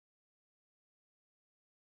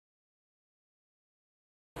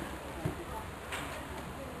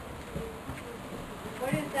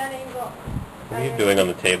What are you doing on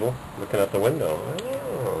the table? Looking out the window.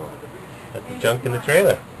 Oh, at the junk in the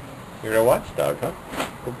trailer. You're a watchdog, huh?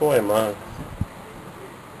 Good boy, Mom.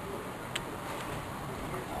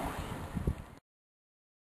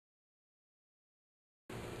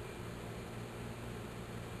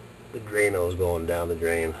 The Drano's going down the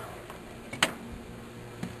drain.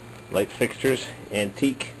 Light fixtures,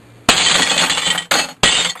 antique.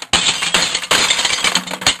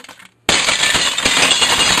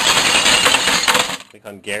 Like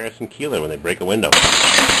on Garrison Keeler when they break a window.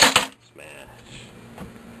 Smash.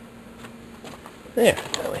 There,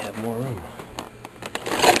 now we have more room.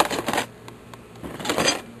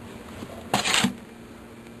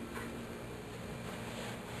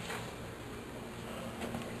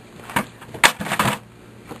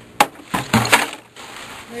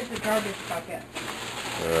 Where's the garbage bucket?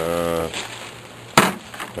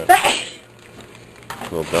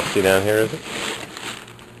 A little dusty down here, is it?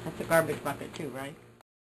 That's a garbage bucket too, right?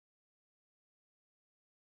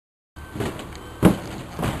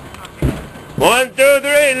 One, two,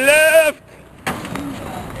 three, left!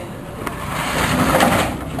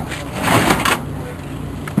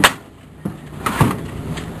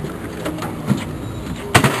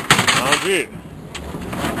 Andrew.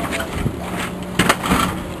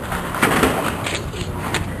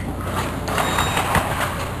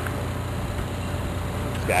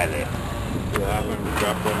 Guy there. Yeah, I'm going to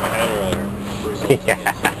drop on my head earlier.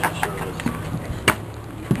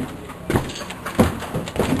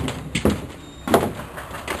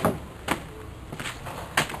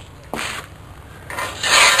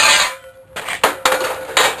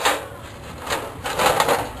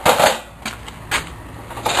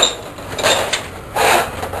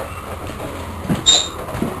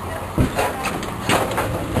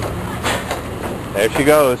 There she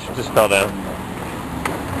goes. She just fell down.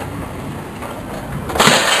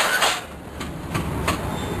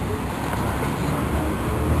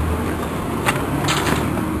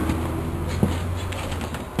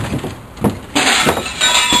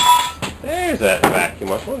 There's that vacuum.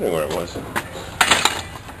 I was wondering where it was.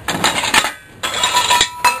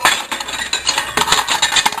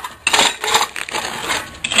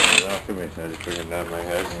 Come here, so I just bring it down my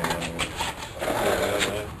head.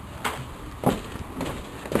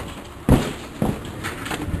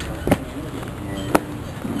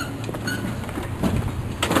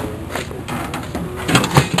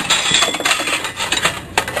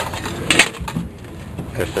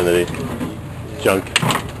 Vicinity. Junk.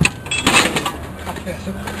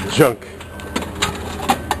 Junk.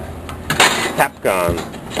 Tapcon.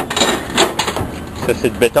 Ça c'est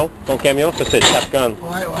de béton, ton camion? Ça c'est de Tapcon.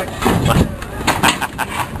 Ouais, ouais.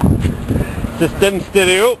 Système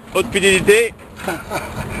stéréo, haute fidélité.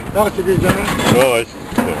 Non, c'est des gens. Oh, ouais,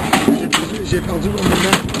 J'ai perdu mon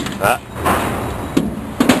moment. ah.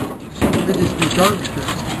 J'ai trouvé des speakers. Parce que...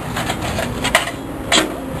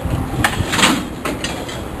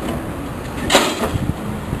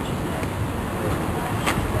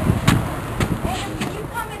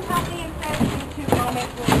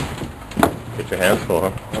 Get your hands full,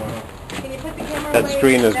 huh? Can you put the camera That away?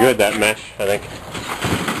 screen is good, that mesh, I think.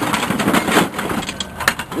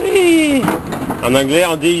 Whee! En anglais,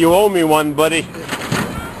 on dit, you owe me one, buddy.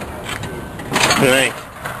 Thanks.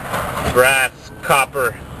 Brass,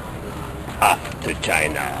 copper, off to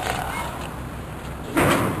China.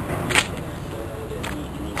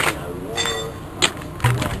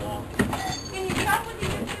 Can you stop with the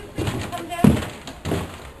YouTube so you can come down?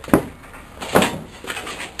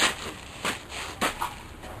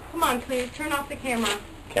 Come on, please. Turn off the camera.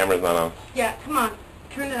 Camera's not on. Yeah, come on.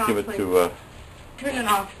 Turn it off, Give it please. to Turn it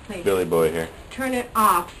off, please. Billy Boy here. Turn it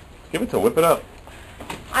off. Give it to him, whip it up.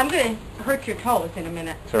 I'm going to hurt your toes in a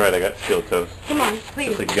minute. It's alright, I got steel toes. Come on, please.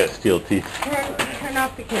 Just like you got steel teeth. Turn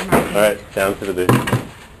off the camera. Alright, down to the booth.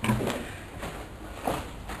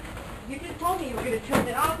 You just told me you were going to turn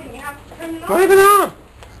it off, and you have to turn it off. Not even on!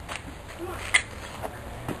 Come on.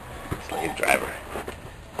 Slave driver.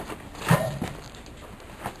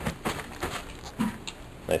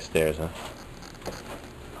 Nice stairs, huh?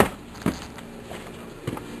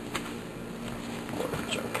 More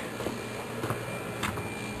junk.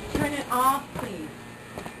 Turn it off, please.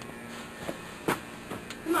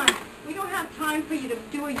 Come on. We don't have time for you to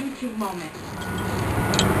do a YouTube moment.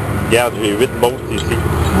 Regarde, j'ai 8 boats ici.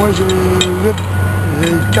 Moi, j'ai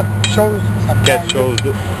 4 choses. 4 choses.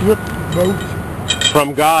 8 boats.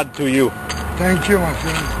 From God to you. Thank you, my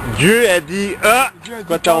friend. Dieu a dit, ah!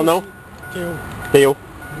 Quoi ton nom? Théo. Théo.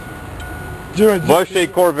 Dieu a dit... Va chez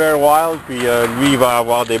Corvair Wild, puis lui, il va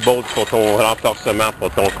avoir des boats pour ton renforcement, pour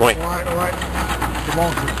ton coin. Ouais, ouais. C'est bon,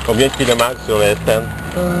 ça. Combien de kilomètres sur le S10?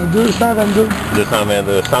 222.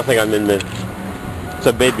 222, 150 000 milles.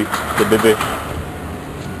 C'est baby, c'est bébé.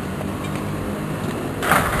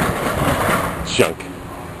 Junk.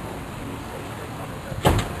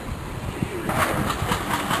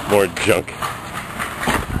 More junk.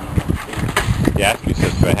 He asked me, he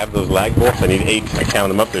says, do I have those lag bolts? I need 8. I counted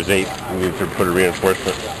them up, there's 8. We need to put a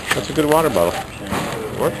reinforcement. That's a good water bottle.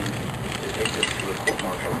 Work.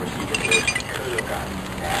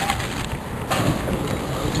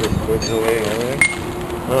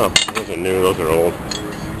 Oh, those are new, those are old.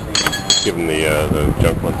 Give them the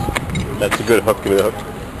junk ones. That's a good hook, give me the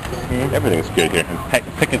hook. Everything's good here. I'm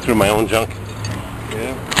picking through my own junk.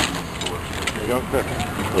 Yeah. Junk pick.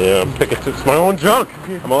 Yeah, I'm picking through my own junk.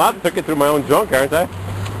 I'm allowed to pick it through my own junk, aren't I?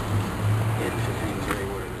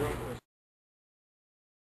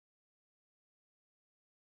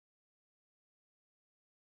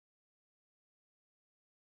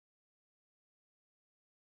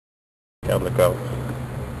 Regarde le corps.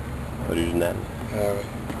 Original.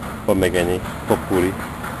 Pas mécanique, pas pourri.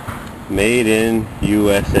 Made in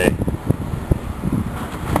USA.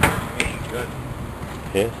 Good.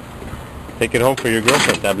 Yeah. Take it home for your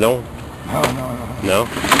girlfriend, ta blonde. Non, non, non. Non?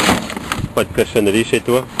 Pas de cochonnerie chez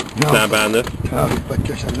toi? Non. Flambant neuf? Non, pas de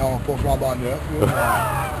cochon, non, pas flambant neuf.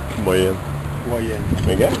 Moyenne. Moyenne.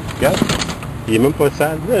 Mais regarde. Il est même pas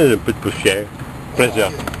sale. Il y a un peu de poussière.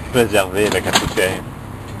 Préservé avec la poussière.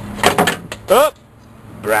 Hop!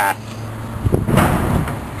 Brass.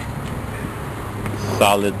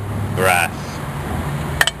 Solid brass.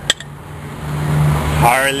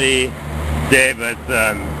 Harley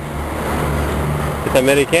Davidson. C'est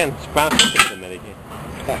américain. Je pense que c'est américain.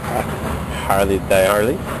 Harley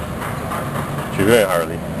Harley. Tu veux un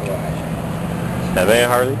Harley? Ouais. T'avais un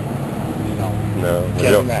Harley? Non. Non.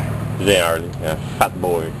 Quasiment. J'ai un Harley. Un fat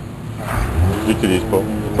boy. Je l'utilise pas.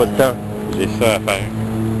 Pas de temps. J'ai ça à faire.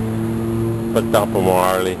 Pas de temps pour mon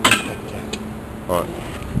Harley. Ouais.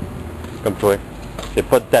 C'est comme toi. J'ai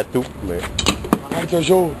pas de tatou, mais... Travaille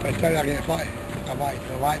toujours, t'as le temps de rien faire.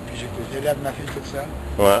 Travaille, puis j'élève ma fille toute seule.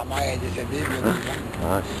 Ouais. Ma mère est décédée, il y a 2 ans.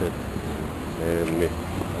 Ah, shit. Mais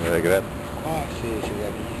je regrette. Ah, c'est la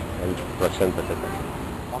vie. L'année prochaine, peut-être.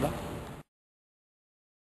 Pardon?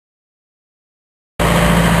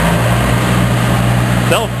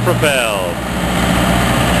 Self-propelled.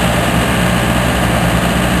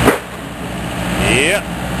 Yep.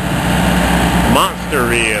 Monster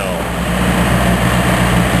reel.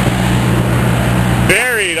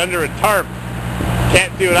 Buried under a tarp.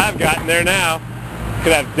 Can't see what I've got in there now.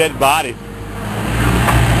 Could have dead bodies.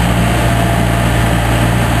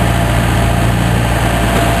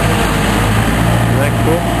 Isn't that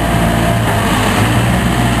cool?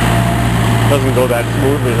 Doesn't go that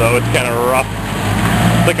smoothly though. It's kind of rough.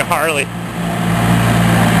 It's like a Harley.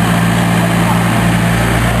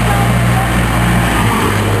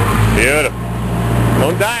 Beautiful.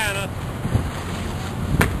 Don't die on us.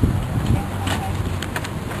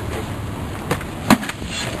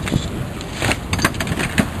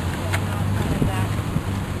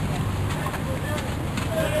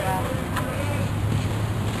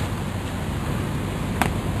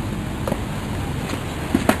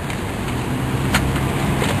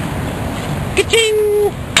 Ka-ching!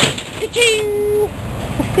 Ka-ching!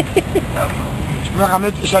 Tu peux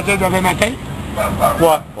ramener tes chantiers demain matin?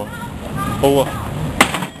 What? Oh, what?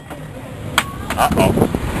 Uh-oh.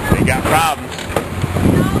 They got problems.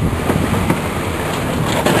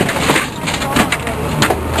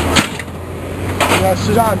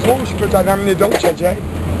 Si j'en trouve, je peux t'en amener d'autres, chantiers.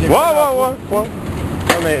 Ouais.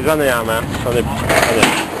 J'en ai en main. J'en ai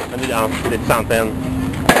des centaines.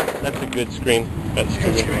 That's a good screen.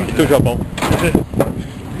 C'est toujours bon.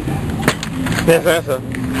 C'est ça.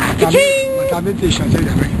 On va t'amener tes chantiers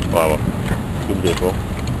demain. Ouais. N'oubliez pas.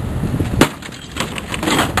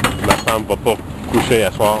 Ma femme va pas coucher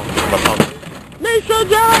à soir. Ma femme. Mais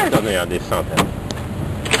j'en ai des centaines.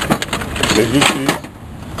 Mais j'utilise.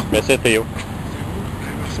 Mais c'est Theo.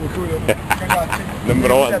 C'est cool, là.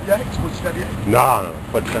 Number one. Tu bois-tu la bière? Non,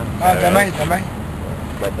 pas de temps. Ah, demain.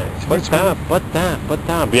 Pas de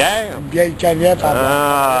temps. Bière? Une vieille canette.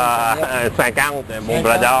 Ah, 50, un bon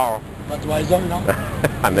bras d'or. Budweiser, non?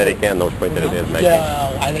 Américaine, non, je suis pas intéressé.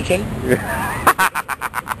 Heineken?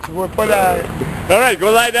 Tu vois pas la... All right,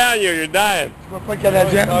 go lie down, you're dying. Tu vois pas le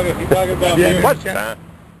Canadien? Pas de temps.